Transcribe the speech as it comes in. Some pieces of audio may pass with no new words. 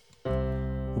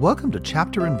Welcome to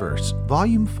Chapter and Verse,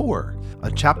 Volume 4,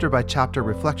 a chapter-by-chapter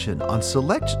reflection on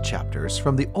select chapters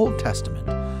from the Old Testament,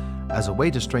 as a way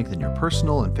to strengthen your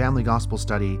personal and family gospel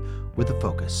study with a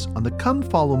focus on the Come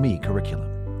Follow Me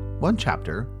curriculum. One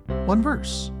chapter, one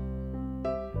verse.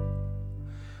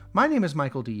 My name is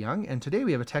Michael D. Young, and today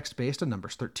we have a text based on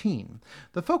Numbers 13.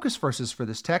 The focus verses for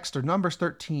this text are Numbers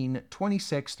 13,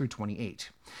 26 through 28.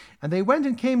 And they went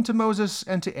and came to Moses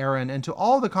and to Aaron and to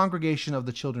all the congregation of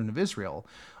the children of Israel,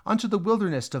 unto the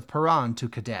wilderness of Paran to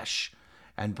Kadesh,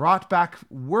 and brought back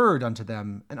word unto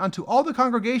them, and unto all the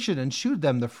congregation, and shewed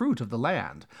them the fruit of the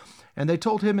land. And they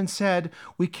told him and said,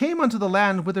 We came unto the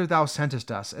land whither thou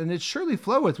sentest us, and it surely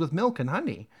floweth with milk and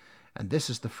honey, and this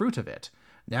is the fruit of it.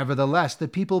 Nevertheless, the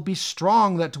people be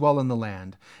strong that dwell in the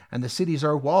land, and the cities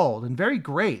are walled and very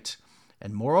great.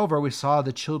 And moreover, we saw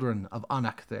the children of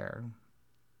Anak there.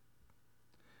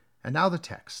 And now the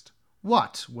text.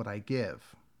 What would I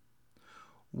give?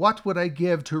 What would I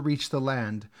give to reach the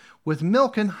land, with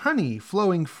milk and honey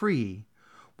flowing free?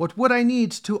 What would I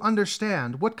need to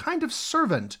understand? What kind of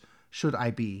servant should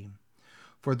I be?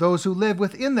 For those who live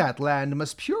within that land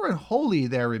must pure and holy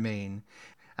there remain,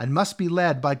 and must be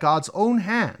led by God's own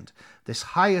hand, this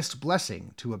highest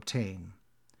blessing to obtain.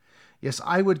 Yes,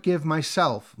 I would give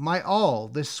myself, my all,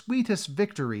 this sweetest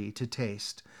victory to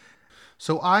taste.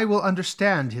 So I will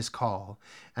understand his call,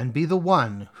 and be the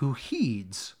one who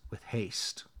heeds with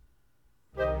haste.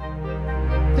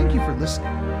 Thank you for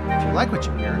listening. If you like what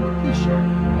you hear, please share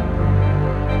it.